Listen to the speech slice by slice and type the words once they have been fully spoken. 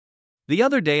The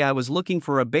other day I was looking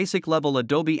for a basic level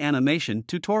Adobe Animation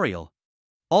tutorial.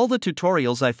 All the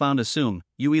tutorials I found assume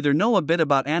you either know a bit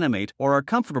about Animate or are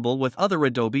comfortable with other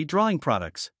Adobe drawing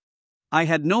products. I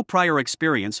had no prior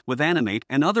experience with Animate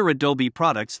and other Adobe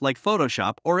products like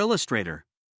Photoshop or Illustrator.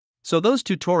 So those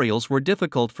tutorials were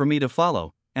difficult for me to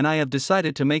follow, and I have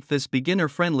decided to make this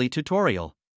beginner-friendly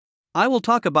tutorial. I will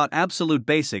talk about absolute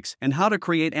basics and how to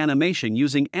create animation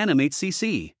using Animate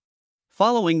CC.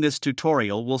 Following this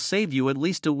tutorial will save you at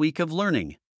least a week of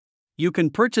learning. You can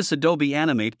purchase Adobe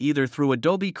Animate either through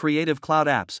Adobe Creative Cloud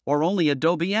apps or only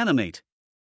Adobe Animate.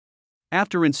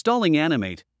 After installing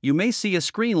Animate, you may see a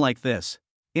screen like this.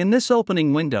 In this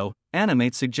opening window,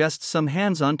 Animate suggests some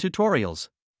hands-on tutorials.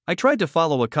 I tried to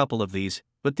follow a couple of these,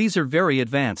 but these are very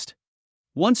advanced.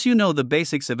 Once you know the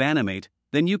basics of Animate,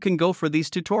 then you can go for these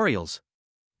tutorials.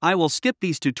 I will skip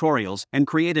these tutorials and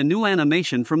create a new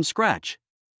animation from scratch.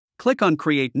 Click on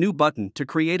Create New button to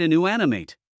create a new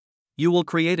animate. You will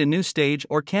create a new stage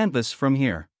or canvas from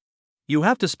here. You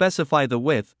have to specify the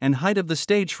width and height of the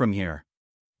stage from here.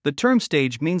 The term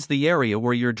stage means the area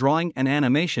where your drawing and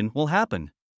animation will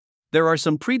happen. There are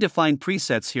some predefined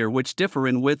presets here which differ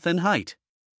in width and height.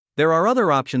 There are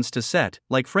other options to set,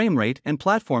 like frame rate and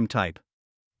platform type.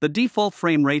 The default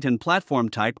frame rate and platform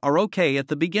type are okay at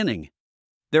the beginning.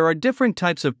 There are different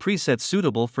types of presets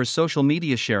suitable for social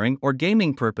media sharing or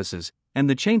gaming purposes, and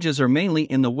the changes are mainly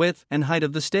in the width and height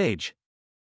of the stage.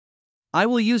 I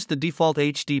will use the default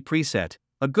HD preset,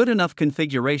 a good enough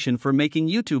configuration for making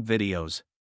YouTube videos.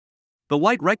 The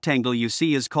white rectangle you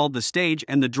see is called the stage,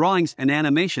 and the drawings and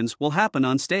animations will happen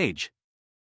on stage.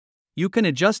 You can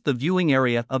adjust the viewing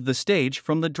area of the stage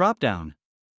from the drop-down.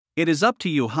 It is up to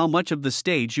you how much of the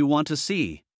stage you want to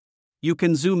see. You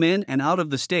can zoom in and out of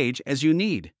the stage as you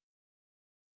need.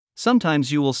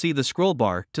 Sometimes you will see the scroll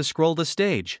bar to scroll the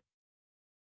stage.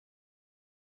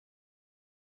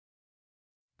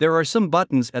 There are some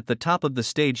buttons at the top of the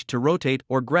stage to rotate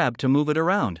or grab to move it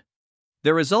around.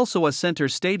 There is also a center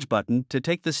stage button to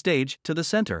take the stage to the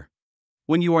center.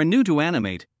 When you are new to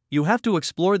Animate, you have to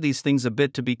explore these things a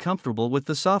bit to be comfortable with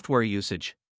the software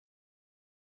usage.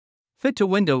 Fit to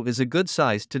window is a good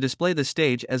size to display the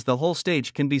stage as the whole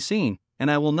stage can be seen,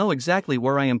 and I will know exactly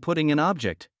where I am putting an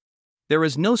object. There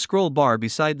is no scroll bar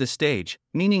beside the stage,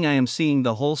 meaning I am seeing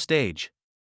the whole stage.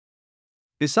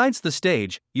 Besides the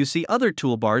stage, you see other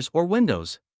toolbars or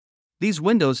windows. These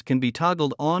windows can be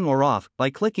toggled on or off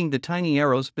by clicking the tiny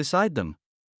arrows beside them.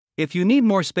 If you need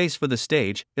more space for the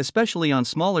stage, especially on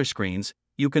smaller screens,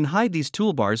 you can hide these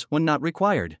toolbars when not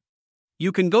required.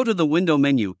 You can go to the window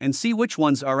menu and see which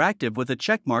ones are active with a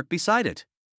checkmark beside it.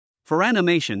 For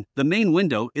animation, the main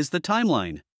window is the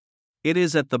timeline. It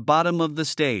is at the bottom of the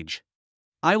stage.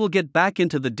 I will get back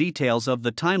into the details of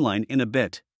the timeline in a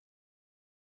bit.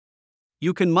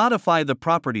 You can modify the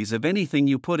properties of anything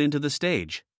you put into the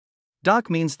stage. Dock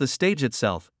means the stage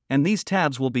itself, and these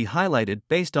tabs will be highlighted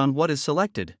based on what is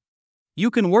selected. You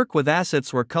can work with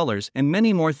assets or colors and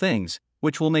many more things,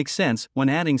 which will make sense when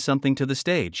adding something to the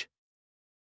stage.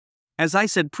 As I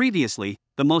said previously,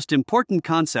 the most important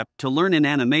concept to learn in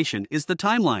animation is the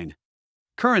timeline.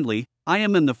 Currently, I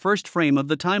am in the first frame of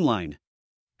the timeline.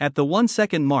 At the 1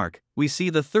 second mark, we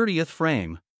see the 30th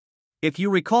frame. If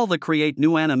you recall the Create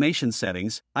New Animation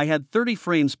settings, I had 30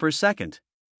 frames per second.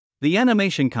 The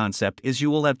animation concept is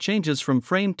you will have changes from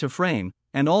frame to frame,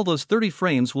 and all those 30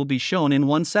 frames will be shown in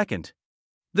 1 second.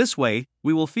 This way,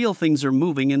 we will feel things are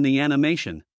moving in the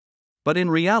animation. But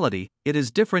in reality, it is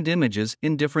different images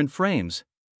in different frames.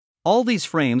 All these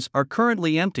frames are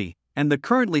currently empty, and the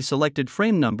currently selected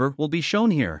frame number will be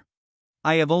shown here.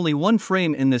 I have only one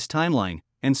frame in this timeline,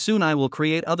 and soon I will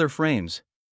create other frames.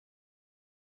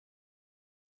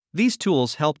 These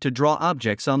tools help to draw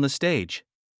objects on the stage.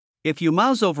 If you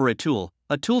mouse over a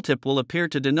tooltip will appear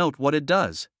to denote what it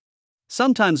does.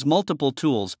 Sometimes multiple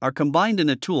tools are combined in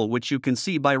a tool which you can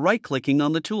see by right-clicking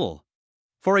on the tool.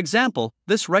 For example,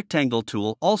 this rectangle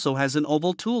tool also has an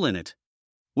oval tool in it.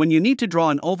 When you need to draw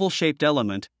an oval-shaped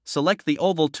element, select the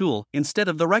oval tool instead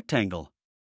of the rectangle.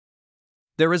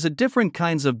 There is different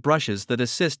kinds of brushes that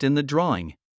assist in the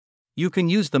drawing. You can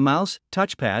use the mouse,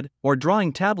 touchpad, or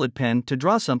drawing tablet pen to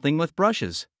draw something with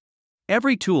brushes.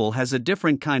 Every tool has a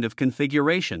different kind of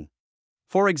configuration.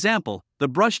 For example, the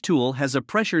brush tool has a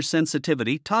pressure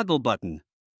sensitivity toggle button.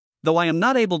 Though I am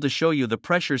not able to show you the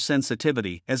pressure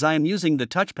sensitivity as I am using the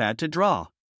touchpad to draw.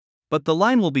 But the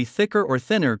line will be thicker or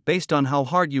thinner based on how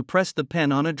hard you press the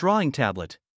pen on a drawing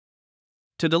tablet.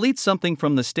 To delete something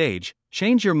from the stage,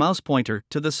 change your mouse pointer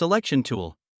to the selection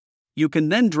tool. You can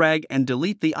then drag and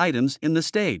delete the items in the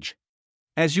stage.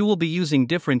 As you will be using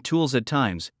different tools at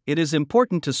times, it is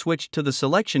important to switch to the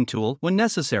selection tool when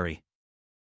necessary.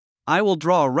 I will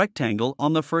draw a rectangle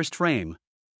on the first frame.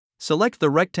 Select the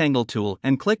rectangle tool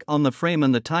and click on the frame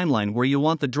in the timeline where you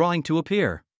want the drawing to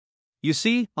appear. You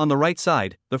see, on the right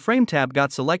side, the frame tab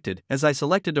got selected as I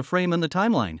selected a frame in the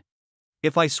timeline.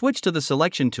 If I switch to the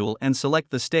selection tool and select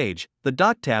the stage, the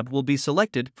dot tab will be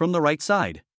selected from the right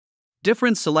side.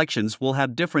 Different selections will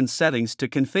have different settings to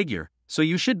configure, so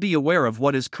you should be aware of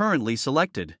what is currently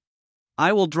selected.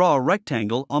 I will draw a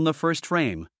rectangle on the first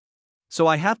frame. So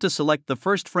I have to select the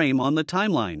first frame on the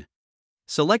timeline.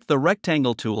 Select the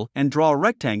rectangle tool and draw a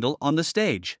rectangle on the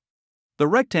stage. The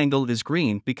rectangle is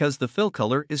green because the fill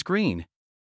color is green.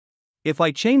 If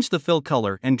I change the fill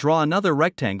color and draw another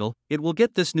rectangle, it will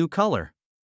get this new color.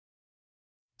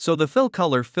 So the fill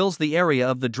color fills the area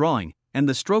of the drawing, and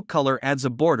the stroke color adds a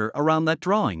border around that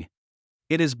drawing.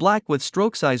 It is black with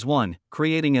stroke size 1,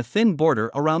 creating a thin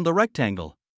border around the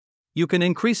rectangle. You can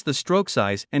increase the stroke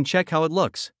size and check how it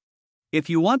looks. If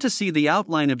you want to see the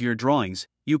outline of your drawings,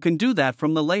 you can do that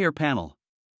from the layer panel.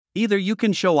 Either you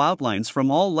can show outlines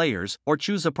from all layers or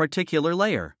choose a particular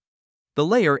layer. The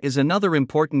layer is another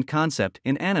important concept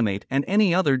in Animate and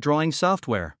any other drawing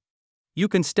software. You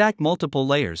can stack multiple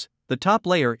layers. The top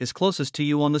layer is closest to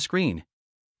you on the screen.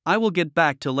 I will get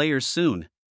back to layers soon.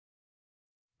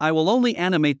 I will only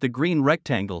animate the green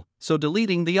rectangle, so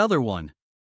deleting the other one.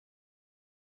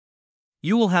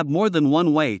 You will have more than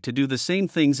one way to do the same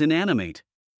things in Animate.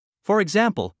 For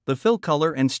example, the fill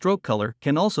color and stroke color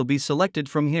can also be selected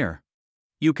from here.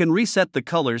 You can reset the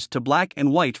colors to black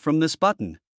and white from this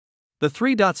button. The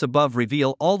three dots above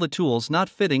reveal all the tools not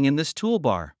fitting in this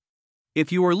toolbar.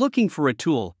 If you are looking for a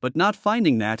tool but not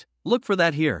finding that, look for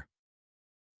that here.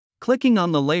 Clicking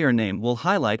on the layer name will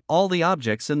highlight all the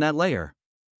objects in that layer.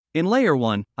 In layer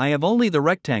 1, I have only the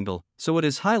rectangle, so it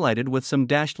is highlighted with some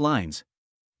dashed lines.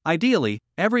 Ideally,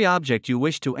 every object you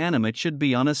wish to animate should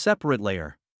be on a separate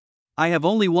layer. I have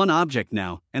only one object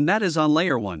now, and that is on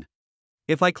layer 1.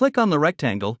 If I click on the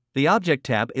rectangle, the Object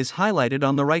tab is highlighted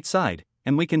on the right side,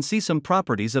 and we can see some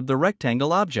properties of the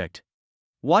rectangle object.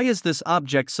 Why is this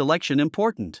object selection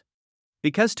important?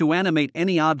 Because to animate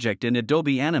any object in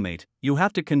Adobe Animate, you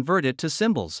have to convert it to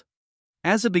symbols.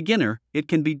 As a beginner, it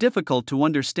can be difficult to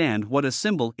understand what a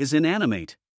symbol is in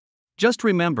Animate. Just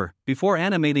remember, before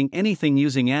animating anything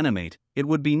using Animate, it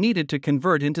would be needed to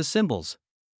convert into symbols.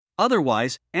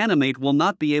 Otherwise, Animate will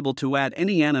not be able to add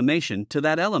any animation to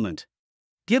that element.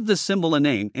 Give the symbol a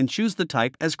name and choose the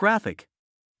type as graphic.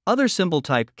 Other symbol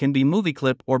type can be movie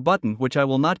clip or button, which I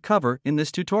will not cover in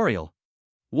this tutorial.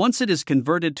 Once it is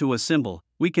converted to a symbol,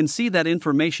 we can see that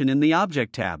information in the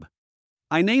Object tab.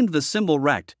 I named the symbol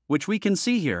rect, which we can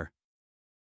see here.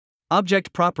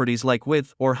 Object properties like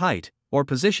width or height or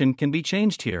position can be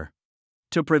changed here.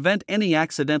 To prevent any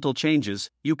accidental changes,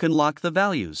 you can lock the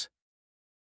values.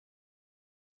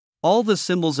 All the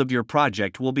symbols of your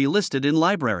project will be listed in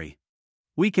Library.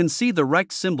 We can see the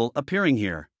rect symbol appearing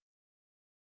here.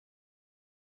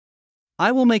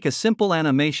 I will make a simple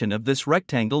animation of this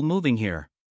rectangle moving here.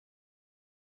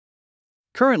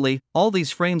 Currently, all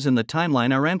these frames in the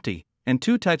timeline are empty, and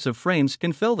two types of frames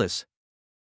can fill this.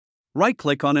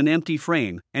 Right-click on an empty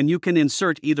frame, and you can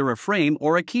insert either a frame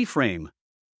or a keyframe.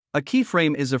 A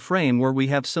keyframe is a frame where we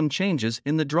have some changes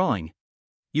in the drawing.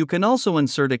 You can also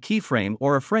insert a keyframe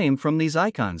or a frame from these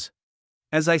icons.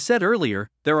 As I said earlier,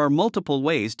 there are multiple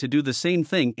ways to do the same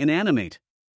thing in Animate.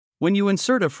 When you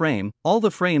insert a frame, all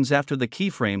the frames after the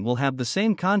keyframe will have the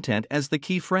same content as the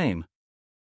keyframe.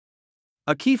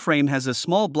 A keyframe has a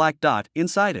small black dot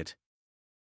inside it.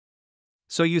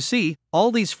 So you see, all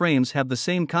these frames have the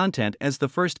same content as the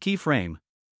first keyframe.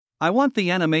 I want the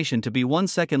animation to be 1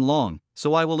 second long,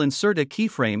 so I will insert a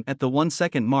keyframe at the 1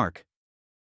 second mark.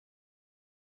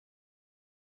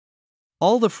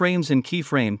 All the frames in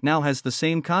keyframe now has the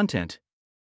same content.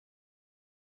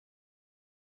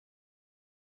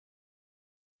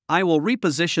 I will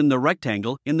reposition the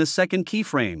rectangle in the second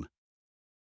keyframe.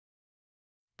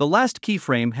 The last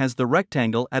keyframe has the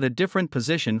rectangle at a different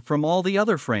position from all the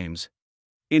other frames.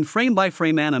 In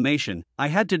frame-by-frame animation, I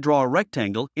had to draw a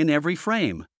rectangle in every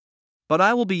frame. But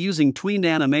I will be using tweened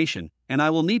animation, and I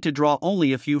will need to draw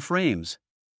only a few frames.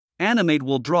 Animate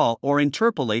will draw or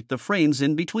interpolate the frames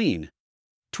in between.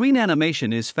 Tween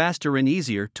animation is faster and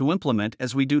easier to implement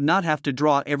as we do not have to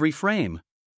draw every frame.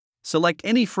 Select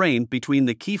any frame between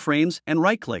the keyframes and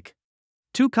right-click.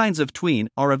 Two kinds of tween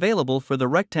are available for the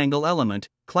rectangle element,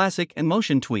 Classic and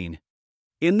Motion Tween.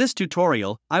 In this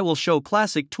tutorial, I will show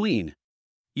Classic Tween.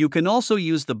 You can also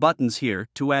use the buttons here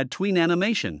to add tween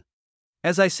animation.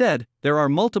 As I said, there are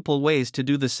multiple ways to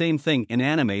do the same thing in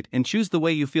Animate, and choose the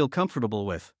way you feel comfortable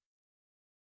with.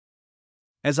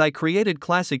 As I created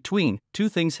Classic Tween, two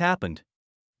things happened.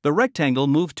 The rectangle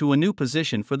moved to a new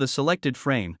position for the selected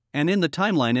frame, and in the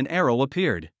timeline an arrow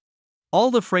appeared. All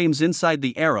the frames inside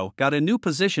the arrow got a new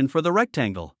position for the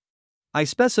rectangle. I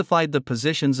specified the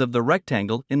positions of the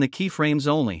rectangle in the keyframes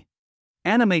only.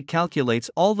 Animate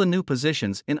calculates all the new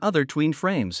positions in other tween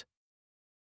frames.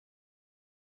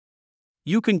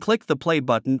 You can click the play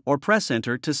button or press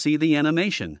enter to see the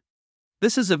animation.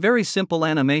 This is a very simple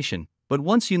animation, but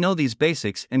once you know these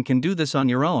basics and can do this on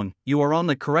your own, you are on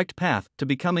the correct path to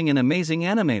becoming an amazing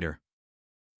animator.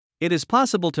 It is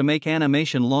possible to make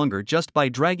animation longer just by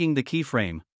dragging the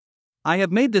keyframe. I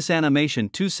have made this animation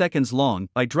 2 seconds long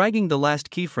by dragging the last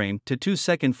keyframe to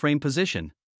 2-second frame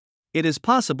position. It is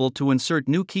possible to insert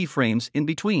new keyframes in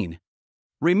between.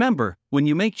 Remember, when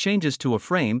you make changes to a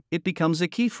frame, it becomes a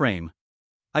keyframe.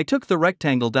 I took the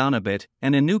rectangle down a bit,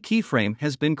 and a new keyframe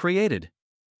has been created.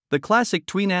 The classic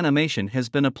tween animation has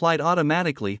been applied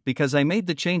automatically because I made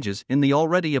the changes in the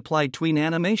already applied tween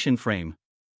animation frame.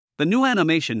 The new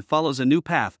animation follows a new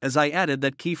path as I added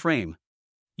that keyframe.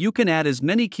 You can add as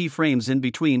many keyframes in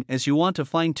between as you want to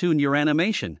fine-tune your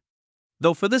animation.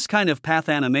 Though for this kind of path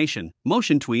animation,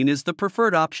 motion tween is the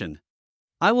preferred option.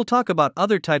 I will talk about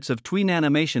other types of tween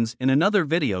animations in another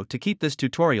video to keep this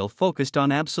tutorial focused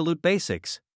on absolute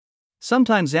basics.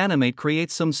 Sometimes Animate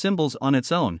creates some symbols on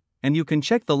its own, and you can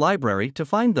check the library to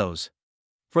find those.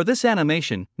 For this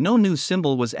animation, no new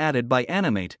symbol was added by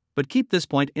Animate, but keep this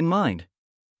point in mind.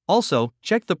 Also,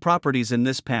 check the properties in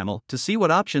this panel to see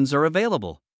what options are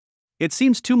available. It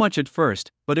seems too much at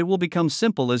first, but it will become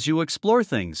simple as you explore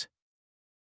things.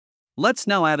 Let's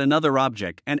now add another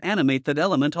object and animate that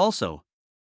element also.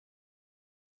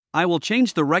 I will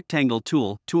change the rectangle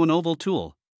tool to an oval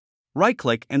tool.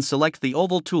 Right-click and select the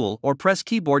oval tool or press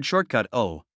keyboard shortcut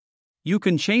O. You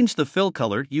can change the fill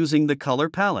color using the color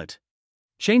palette.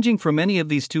 Changing from any of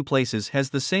these two places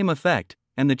has the same effect,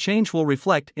 and the change will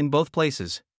reflect in both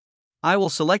places. I will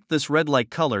select this red-like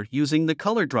color using the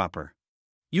color dropper.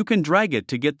 You can drag it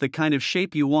to get the kind of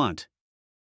shape you want.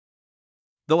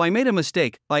 Though I made a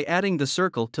mistake by adding the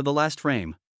circle to the last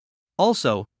frame.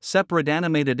 Also, separate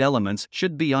animated elements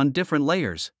should be on different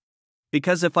layers.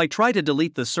 Because if I try to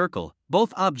delete the circle,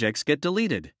 both objects get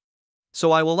deleted.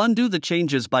 So I will undo the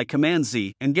changes by Command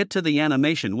Z and get to the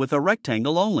animation with a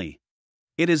rectangle only.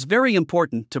 It is very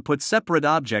important to put separate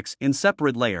objects in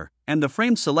separate layer, and the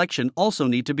frame selection also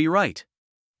need to be right.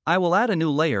 I will add a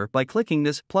new layer by clicking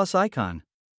this plus icon.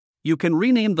 You can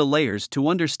rename the layers to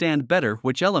understand better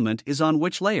which element is on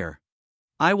which layer.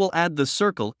 I will add the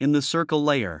circle in the circle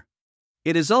layer.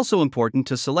 It is also important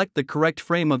to select the correct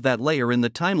frame of that layer in the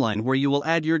timeline where you will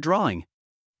add your drawing.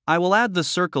 I will add the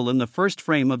circle in the first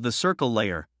frame of the circle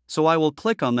layer, so I will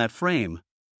click on that frame.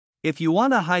 If you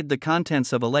want to hide the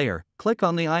contents of a layer, click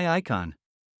on the eye icon.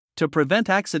 To prevent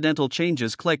accidental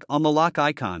changes, click on the lock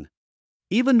icon.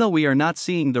 Even though we are not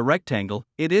seeing the rectangle,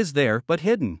 it is there but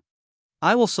hidden.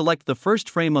 I will select the first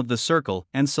frame of the circle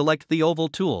and select the oval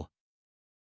tool.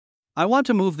 I want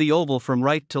to move the oval from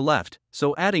right to left,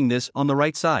 so adding this on the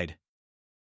right side.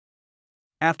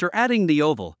 After adding the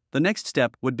oval, the next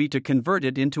step would be to convert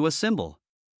it into a symbol.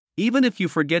 Even if you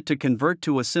forget to convert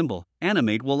to a symbol,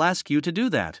 Animate will ask you to do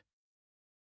that.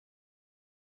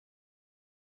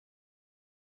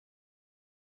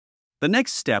 The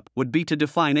next step would be to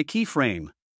define a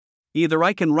keyframe. Either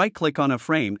I can right-click on a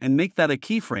frame and make that a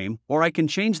keyframe, or I can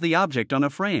change the object on a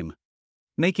frame.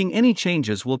 Making any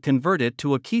changes will convert it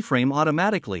to a keyframe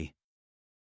automatically.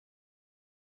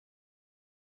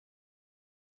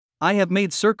 I have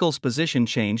made circle's position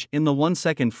change in the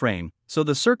 1-second frame, so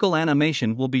the circle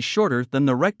animation will be shorter than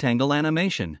the rectangle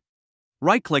animation.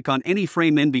 Right-click on any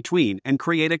frame in between and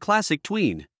create a classic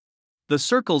tween. The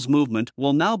circle's movement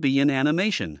will now be in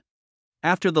animation.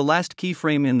 After the last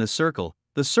keyframe in the circle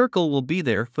will be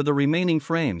there for the remaining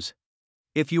frames.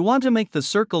 If you want to make the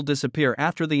circle disappear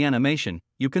after the animation,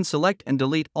 you can select and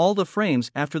delete all the frames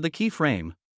after the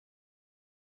keyframe.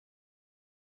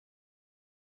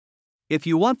 If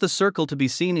you want the circle to be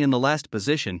seen in the last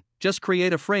position, just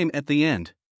create a frame at the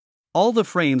end. All the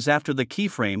frames after the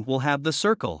keyframe will have the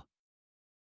circle.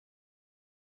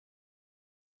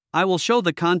 I will show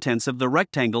the contents of the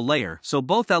rectangle layer so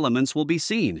both elements will be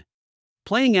seen.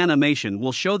 Playing animation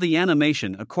will show the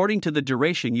animation according to the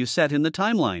duration you set in the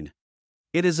timeline.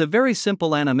 It is a very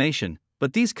simple animation,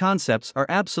 but these concepts are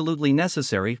absolutely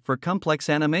necessary for complex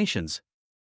animations.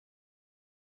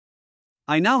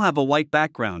 I now have a white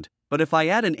background, but if I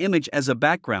add an image as a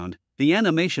background, the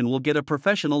animation will get a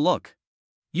professional look.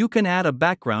 You can add a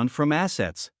background from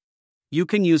assets. You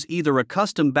can use either a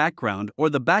custom background or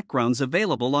the backgrounds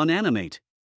available on Animate.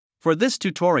 For this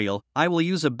tutorial, I will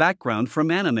use a background from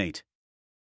Animate.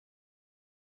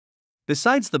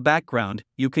 Besides the background,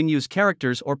 you can use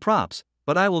characters or props,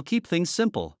 but I will keep things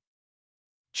simple.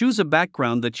 Choose a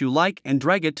background that you like and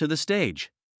drag it to the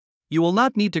stage. You will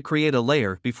not need to create a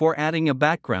layer before adding a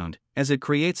background, as it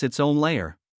creates its own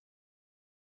layer.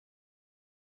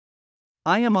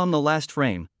 I am on the last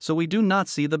frame, so we do not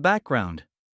see the background.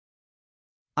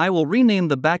 I will rename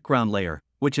the background layer,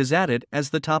 which is added,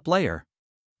 as the top layer.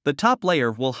 The top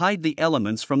layer will hide the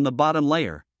elements from the bottom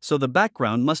layer, so the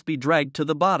background must be dragged to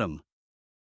the bottom.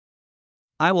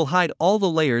 I will hide all the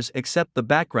layers except the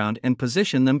background and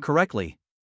position them correctly.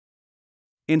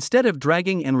 Instead of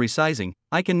dragging and resizing,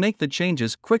 I can make the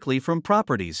changes quickly from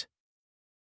Properties.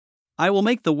 I will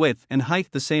make the width and height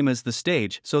the same as the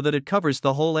stage so that it covers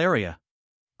the whole area.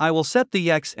 I will set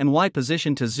the X and Y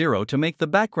position to 0 to make the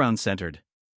background centered.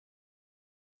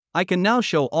 I can now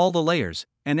show all the layers,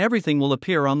 and everything will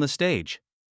appear on the stage.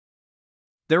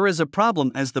 There is a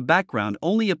problem as the background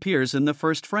only appears in the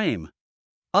first frame.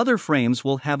 Other frames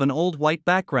will have an old white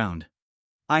background.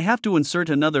 I have to insert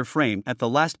another frame at the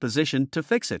last position to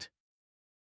fix it.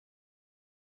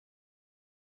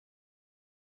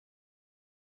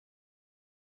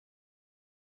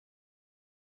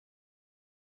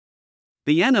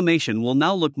 The animation will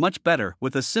now look much better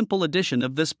with a simple addition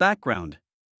of this background.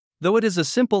 Though it is a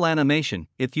simple animation,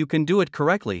 if you can do it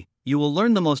correctly, you will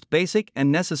learn the most basic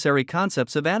and necessary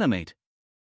concepts of Animate.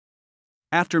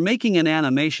 After making an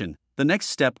animation, the next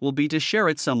step will be to share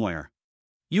it somewhere.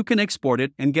 You can export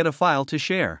it and get a file to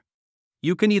share.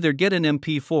 You can either get an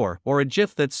MP4 or a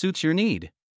GIF that suits your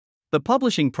need. The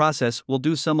publishing process will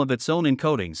do some of its own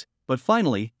encodings, but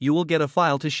finally, you will get a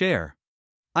file to share.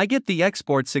 I get the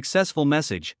export successful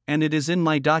message, and it is in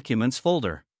my Documents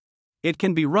folder. It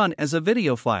can be run as a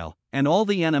video file, and all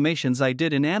the animations I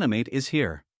did in Animate is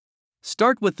here.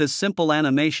 Start with this simple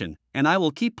animation, and I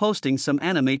will keep posting some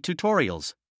Animate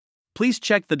tutorials. Please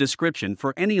check the description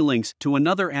for any links to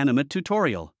another Animate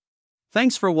tutorial.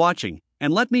 Thanks for watching,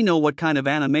 and let me know what kind of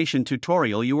animation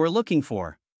tutorial you are looking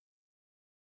for.